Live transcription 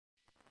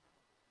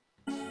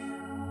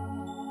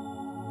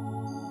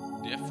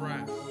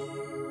different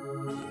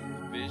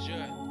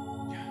vision.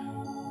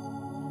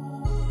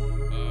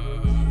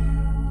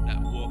 That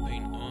war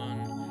paint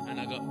on, and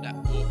I got that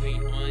war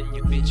paint on.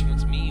 Your bitch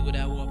wants me with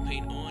that war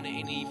paint on. It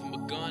ain't even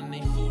begun.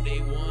 They fool they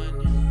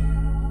won.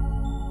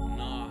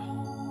 Nah,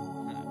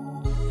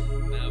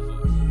 never.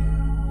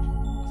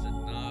 I said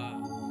nah.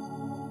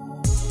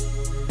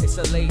 It's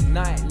a late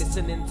night,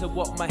 listening to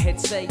what my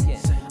head's saying.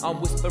 I'm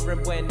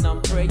whispering when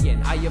I'm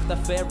praying. Eye of the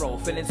Pharaoh,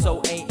 feeling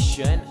so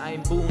ancient.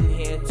 I'm born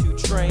here to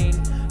train.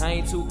 I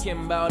ain't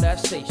talking about that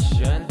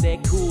station. They're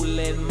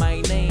calling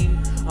my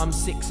name. I'm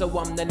sick, so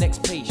I'm the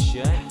next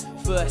patient.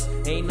 First,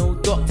 ain't no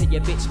doctor, you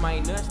bitch my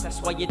nurse.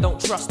 That's why you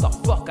don't trust the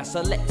fuck a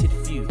selected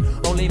few.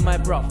 Only my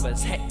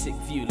brothers, hectic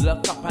view.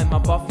 Look up, I'm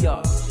above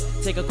ya.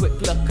 Take a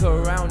quick look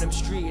around, them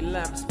street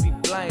lamps be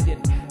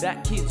blinding.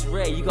 That kid's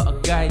rare, you got a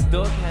guide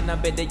dog, and I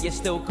bet that you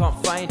still can't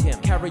find him.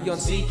 Carry on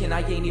seeking,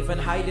 I ain't even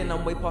hiding.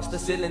 I'm way past the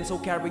ceiling, so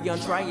carry on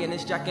trying.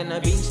 It's Jack and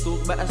a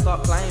beanstalk, better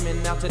start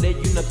climbing. Out to the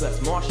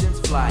universe, Martians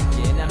flying,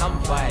 and I'm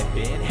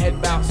vibing.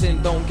 Head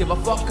bouncing, don't give a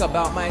fuck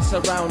about my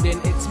surrounding.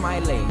 It's my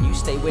lane, you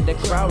stay with the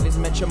crowd, is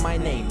mention my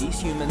name. These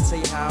humans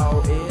say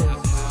how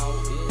is.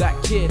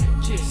 That kid,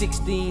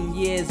 16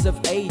 years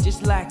of age,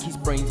 it's like his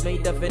brain's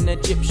made of an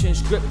Egyptian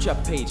scripture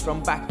page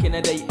from back in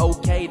the day.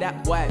 Okay,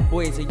 that white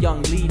boy's a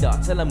young leader.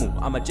 Tell him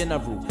all, I'm a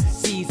general.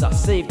 Caesar,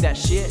 save that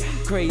shit.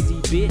 Crazy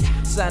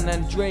bitch. San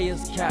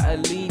Andreas,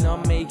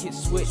 Catalina, make it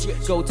switch.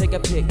 Go take a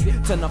pic,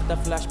 turn off the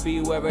flash,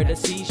 beware of the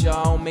seizure.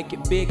 I'll make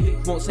it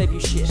big, won't save you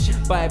shit.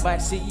 Bye bye,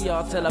 see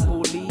ya, tell her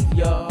we'll leave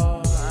ya.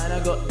 And I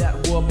got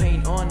that war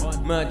paint on,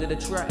 murder the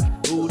track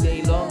all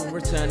day long.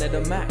 Return of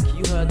the Mac,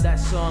 you heard that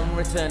song.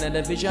 Return of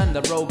the vision,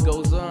 the road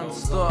goes on.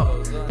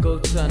 Stop, go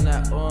turn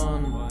that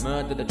on.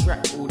 Murder the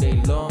track all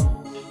day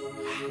long.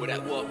 With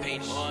that war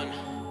paint on,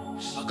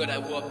 I got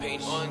that war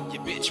paint on.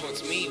 Your bitch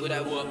wants me with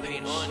that war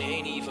paint on. It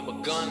ain't even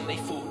begun, they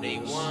thought they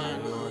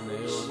won.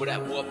 With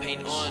that war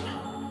paint on,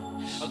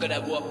 I got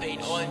that war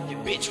paint on. Your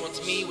bitch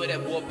wants me with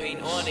that war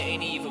paint on. It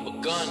ain't even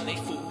begun, they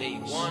thought they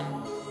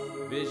won.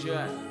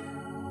 Vision.